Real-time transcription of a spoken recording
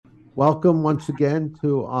Welcome once again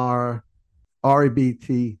to our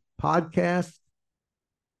REBT podcast,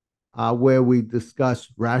 where we discuss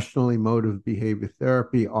rational emotive behavior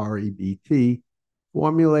therapy, REBT,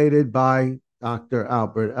 formulated by Dr.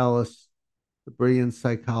 Albert Ellis, the brilliant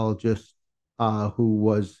psychologist who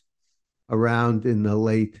was around in the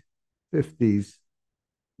late 50s,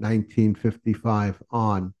 1955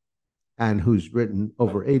 on, and who's written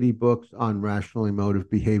over 80 books on rational emotive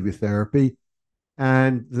behavior therapy.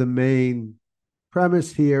 And the main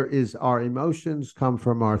premise here is our emotions come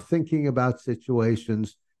from our thinking about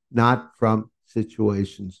situations, not from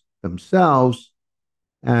situations themselves.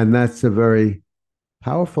 And that's a very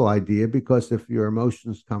powerful idea, because if your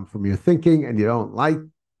emotions come from your thinking and you don't like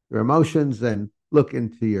your emotions, then look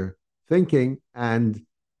into your thinking and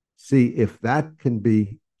see if that can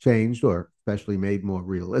be changed or especially made more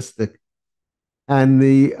realistic. And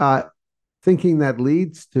the thinking that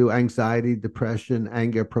leads to anxiety, depression,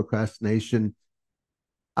 anger, procrastination,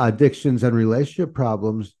 addictions, and relationship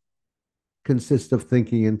problems consist of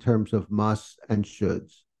thinking in terms of musts and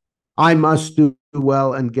shoulds. I must do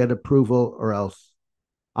well and get approval, or else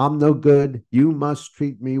I'm no good. You must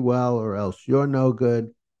treat me well, or else you're no good.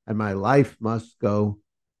 And my life must go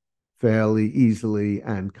fairly easily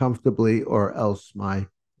and comfortably, or else my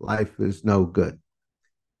life is no good.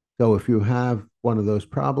 So if you have one of those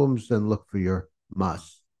problems, then look for your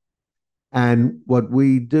must. And what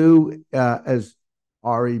we do as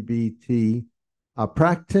REBT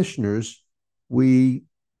practitioners, we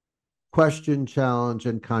question, challenge,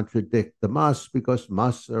 and contradict the musts, because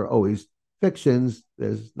musts are always fictions.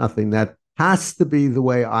 There's nothing that has to be the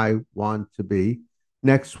way I want to be.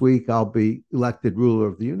 Next week, I'll be elected ruler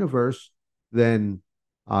of the universe. Then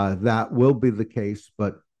that will be the case,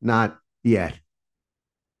 but not yet.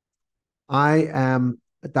 I am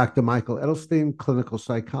Dr. Michael Edelstein, clinical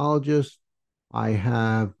psychologist.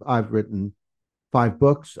 I've written 5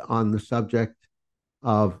 books on the subject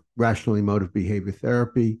of rational emotive behavior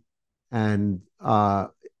therapy and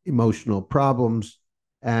emotional problems.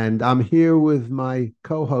 And I'm here with my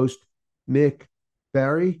co-host, Mick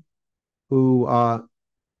Berry, who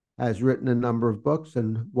has written a number of books,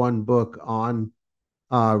 and one book on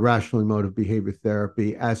rational emotive behavior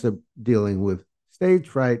therapy as a dealing with stage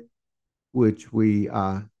fright, which we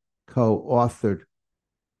co-authored.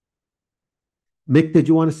 Mick, did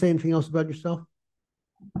you want to say anything else about yourself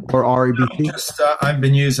or REBT? Just I've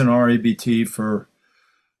been using REBT for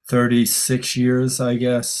 36 years, I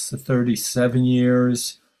guess, 37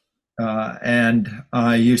 years. And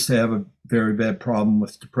I used to have a very bad problem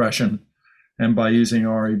with depression. And by using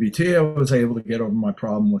REBT, I was able to get over my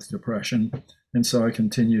problem with depression. And so I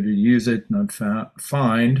continue to use it. And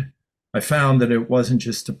I found that it wasn't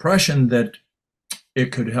just depression that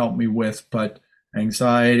it could help me with, but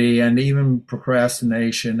anxiety and even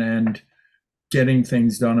procrastination and getting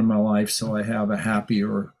things done in my life so I have a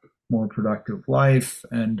happier, more productive life,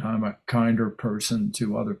 and I'm a kinder person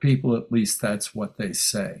to other people. At least that's what they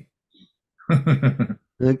say.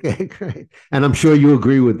 Okay, great. And I'm sure you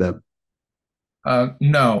agree with them.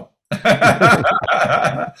 No.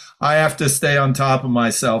 I have to stay on top of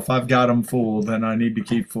myself. I've got them fooled, and I need to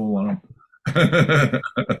keep fooling them.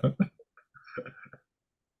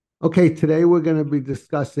 Okay, today we're going to be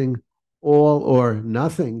discussing all or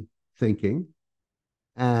nothing thinking.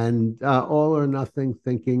 And all or nothing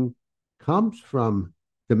thinking comes from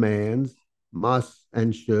demands, musts,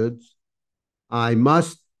 and shoulds. I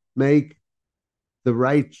must make the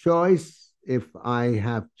right choice if I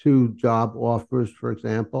have 2 job offers, for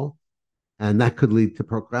example, and that could lead to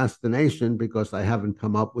procrastination because I haven't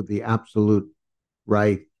come up with the absolute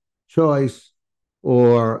right choice.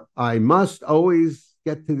 Or I must always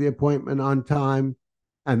get to the appointment on time,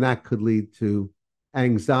 and that could lead to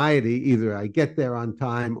anxiety. Either I get there on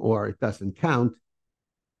time or it doesn't count.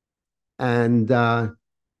 And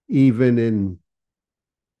even in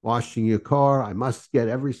washing your car, I must get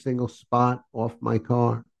every single spot off my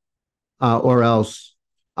car, or else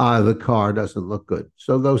the car doesn't look good.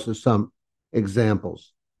 So those are some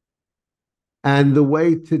examples. And the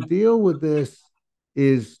way to deal with this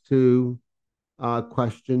is to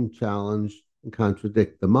question, challenge, and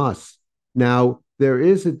contradict the must. Now, there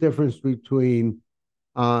is a difference between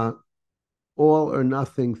all or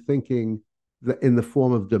nothing thinking in the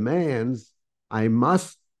form of demands. I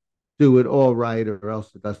must do it all right, or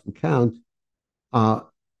else it doesn't count.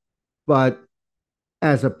 But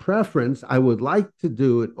as a preference, I would like to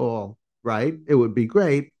do it all right. It would be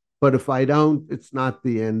great. But if I don't, it's not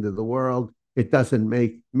the end of the world. It doesn't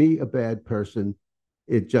make me a bad person.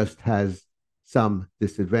 It just has some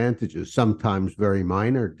disadvantages, sometimes very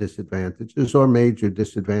minor disadvantages or major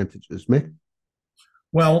disadvantages. Mick?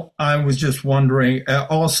 Well, I was just wondering,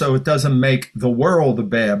 also, it doesn't make the world a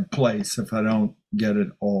bad place if I don't get it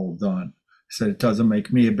all done. So it doesn't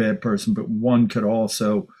make me a bad person, but one could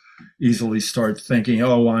also easily start thinking,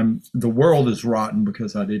 oh, the world is rotten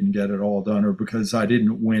because I didn't get it all done or because I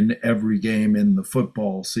didn't win every game in the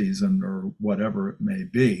football season or whatever it may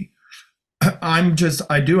be. I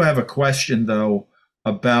do have a question though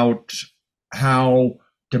about how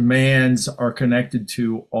demands are connected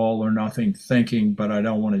to all or nothing thinking, but I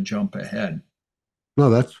don't want to jump ahead. No,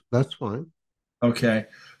 that's fine. Okay.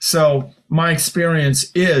 So my experience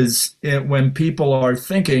is when people are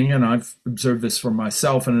thinking, and I've observed this for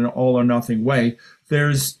myself in an all or nothing way,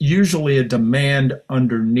 there's usually a demand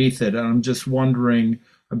underneath it. And I'm just wondering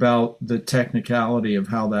about the technicality of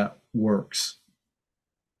how that works.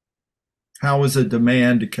 How is a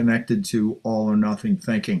demand connected to all or nothing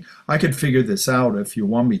thinking? I could figure this out if you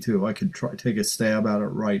want me to. I could try take a stab at it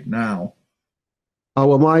right now.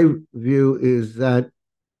 Well, my view is that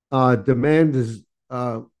demand is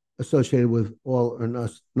associated with all or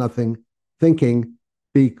nothing thinking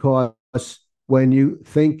because when you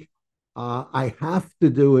think, I have to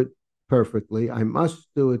do it perfectly, I must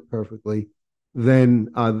do it perfectly, then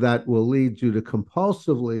that will lead you to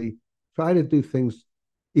compulsively try to do things,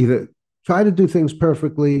 either try to do things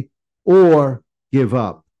perfectly or give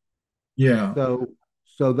up. Yeah. So,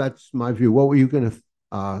 so that's my view. What were you going to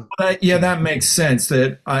Yeah, say? that makes sense.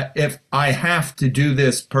 That if I have to do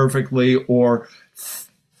this perfectly, or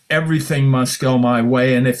everything must go my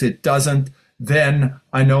way, and if it doesn't, then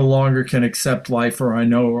I no longer can accept life, or I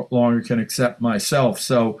no longer can accept myself.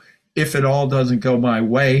 So if it all doesn't go my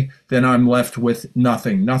way, then I'm left with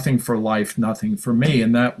nothing, nothing for life, nothing for me,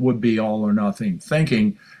 and that would be all or nothing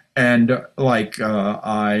thinking. And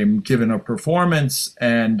I'm given a performance,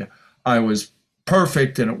 and I was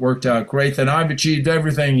perfect and it worked out great, then I've achieved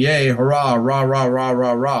everything. Yay, hurrah, rah, rah, rah,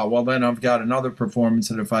 rah, rah. Well, then I've got another performance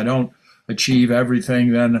that if I don't achieve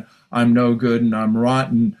everything, then I'm no good and I'm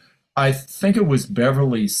rotten. I think it was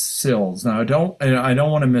Beverly Sills. Now I don't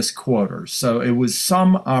want to misquote her. So it was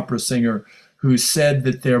some opera singer who said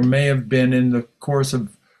that there may have been in the course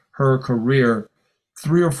of her career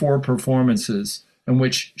 3 or 4 performances in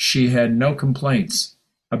which she had no complaints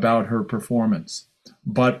about her performance,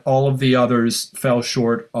 but all of the others fell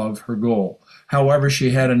short of her goal. However,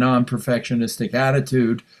 she had a non perfectionistic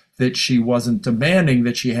attitude that she wasn't demanding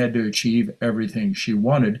that she had to achieve everything she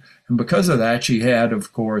wanted. And because of that, she had,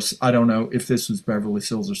 of course, I don't know if this was Beverly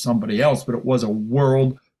Sills or somebody else, but it was a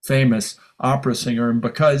world famous opera singer. And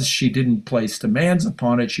because she didn't place demands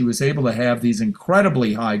upon it, she was able to have these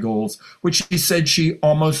incredibly high goals, which she said she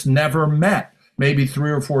almost never met. Maybe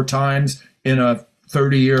 3 or 4 times in a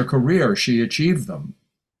 30-year career, she achieved them.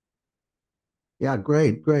 Yeah,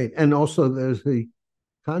 great, great. And also, there's the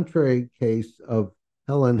contrary case of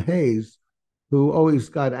Helen Hayes, who always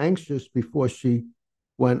got anxious before she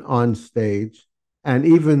went on stage. And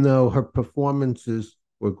even though her performances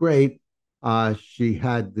were great, she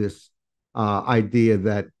had this idea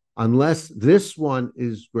that unless this one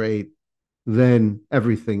is great, then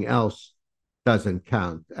everything else doesn't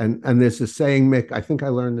count. And there's a saying, Mick, I think I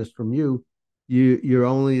learned this from you. You're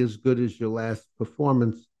only as good as your last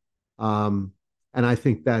performance. Um, and I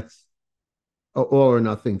think that's all or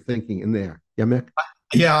nothing thinking in there. Yeah, Mick?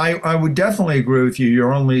 Yeah, I would definitely agree with you.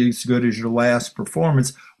 You're only as good as your last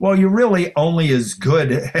performance. Well, you're really only as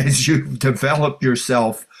good as you've developed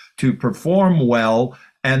yourself to perform well,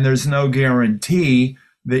 and there's no guarantee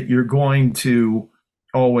that you're going to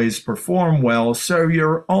always perform well. So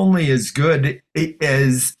you're only as good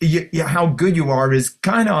as how good you are is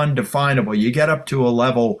kind of undefinable. You get up to a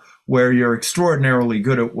level where you're extraordinarily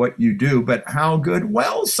good at what you do, but how good?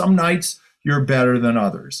 Well, some nights you're better than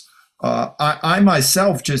others. I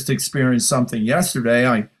myself just experienced something yesterday.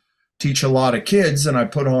 I teach a lot of kids and I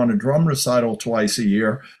put on a drum recital twice a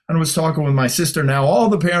year. And I was talking with my sister. Now, all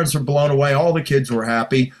the parents were blown away. All the kids were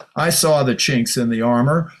happy. I saw the chinks in the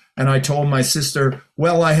armor. And I told my sister,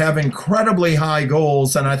 well, I have incredibly high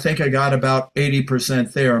goals. And I think I got about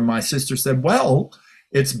 80% there. And my sister said, well,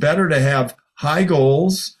 it's better to have high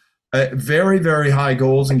goals, very, very high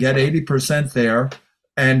goals, and get 80% there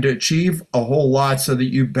and achieve a whole lot so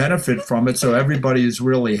that you benefit from it. So everybody is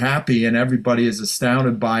really happy and everybody is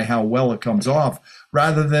astounded by how well it comes off,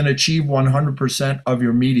 rather than achieve 100% of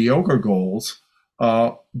your mediocre goals.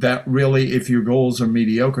 That really, if your goals are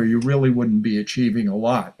mediocre, you really wouldn't be achieving a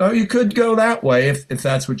lot. Oh, you could go that way if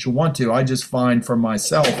that's what you want to. I just find for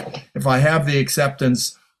myself, if I have the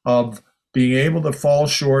acceptance of being able to fall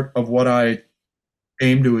short of what I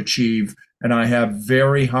aim to achieve, and I have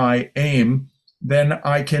very high aim, then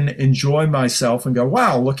I can enjoy myself and go,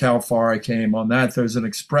 wow, look how far I came on that. There's an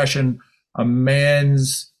expression, a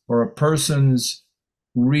man's or a person's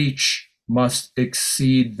reach must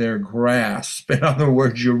exceed their grasp. In other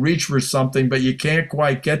words, you reach for something, but you can't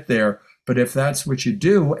quite get there. But if that's what you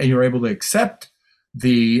do and you're able to accept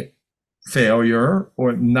the failure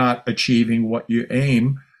or not achieving what you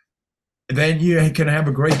aim, then you can have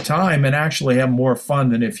a great time and actually have more fun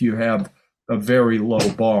than if you have a very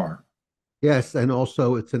low bar. Yes, and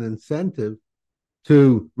also it's an incentive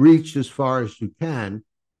to reach as far as you can.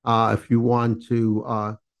 If you want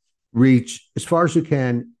to reach as far as you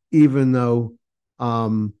can, even though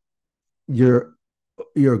um, your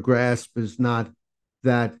your grasp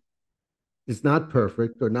that is not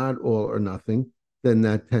perfect or not all or nothing, then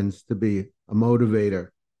that tends to be a motivator.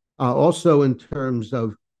 Also, in terms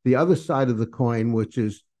of the other side of the coin, which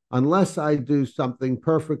is unless I do something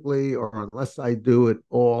perfectly or unless I do it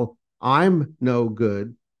all, I'm no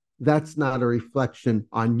good. That's not a reflection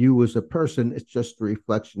on you as a person. It's just a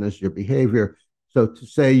reflection as your behavior. So to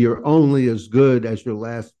say you're only as good as your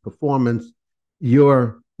last performance,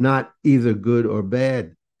 you're not either good or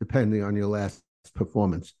bad, depending on your last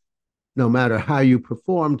performance. No matter how you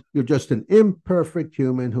performed, you're just an imperfect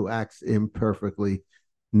human who acts imperfectly,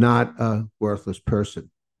 not a worthless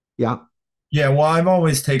person. Yeah. Yeah, well, I've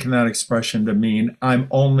always taken that expression to mean I'm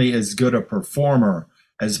only as good a performer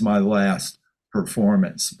as my last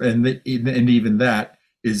performance. And even that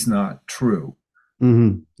is not true.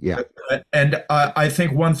 Mm-hmm. Yeah. And I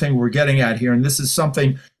think one thing we're getting at here, and this is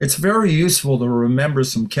something, it's very useful to remember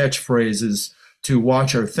some catchphrases to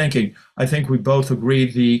watch our thinking. I think we both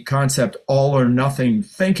agree the concept all or nothing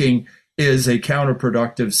thinking is a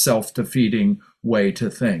counterproductive, self defeating way to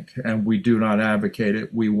think. And we do not advocate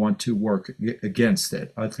it. We want to work against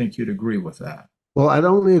it. I think you'd agree with that. Well, I'd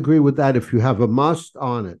only agree with that if you have a must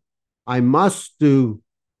on it. I must do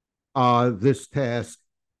this task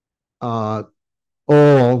uh,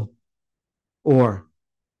 all or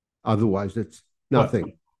otherwise it's Well,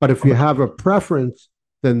 nothing. But if you have a preference,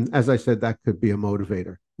 then as I said, that could be a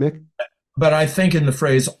motivator. Mick? but I think in the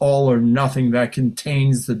phrase all or nothing, that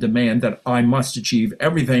contains the demand that I must achieve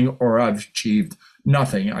everything or I've achieved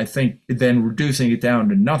nothing. I think then reducing it down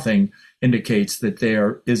to nothing indicates that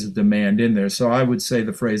there is a demand in there. So I would say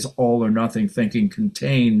the phrase all or nothing thinking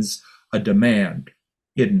contains a demand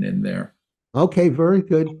hidden in there. Okay, very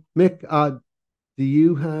good. Mick, do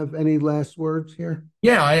you have any last words here?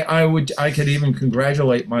 Yeah, I could even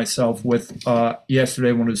congratulate myself with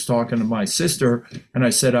yesterday when I was talking to my sister and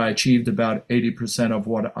I said I achieved about 80% of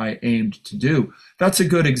what I aimed to do. That's a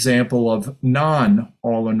good example of non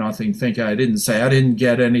all or nothing thinking. I didn't say I didn't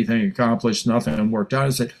get anything accomplished, nothing worked out. I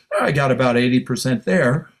said, "Oh, I got about 80%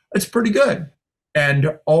 there. That's pretty good."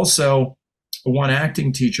 And also, one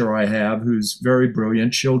acting teacher I have who's very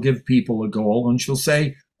brilliant, she'll give people a goal and she'll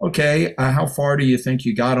say, okay, how far do you think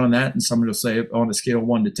you got on that? And somebody will say on a scale of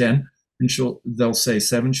 1 to 10, and they'll say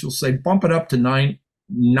 7. She'll say bump it up to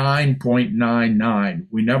 9.99.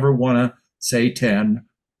 We never want to say 10,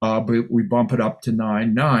 but we bump it up to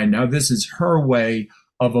 9.9. Now this is her way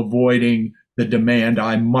of avoiding the demand.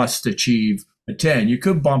 I must achieve a 10. You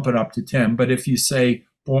could bump it up to 10, but if you say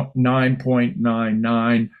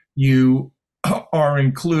 9.99, you are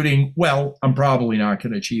including, well, I'm probably not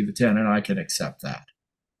going to achieve a 10, and I can accept that.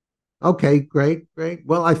 Okay, great, great.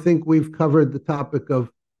 Well, I think we've covered the topic of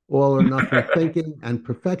all or nothing thinking and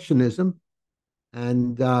perfectionism.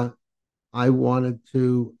 And I wanted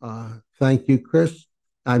to thank you, Chris.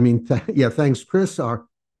 Yeah, thanks, Chris, our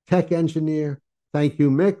tech engineer. Thank you,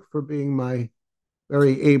 Mick, for being my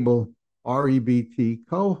very able REBT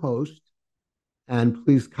co host. And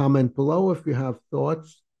please comment below if you have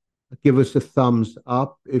thoughts. Give us a thumbs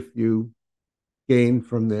up if you gain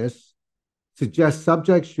from this. Suggest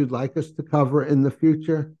subjects you'd like us to cover in the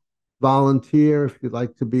future. Volunteer if you'd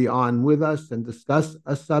like to be on with us and discuss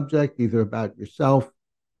a subject, either about yourself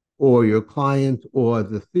or your client or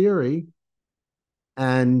the theory.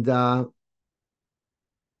 And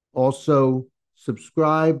also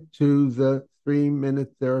subscribe to the 3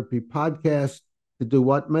 Minute Therapy podcast to do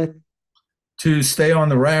what, Mick? To stay on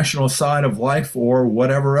the rational side of life or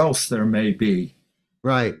whatever else there may be.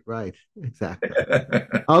 Right, exactly.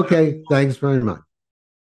 Okay, thanks very much.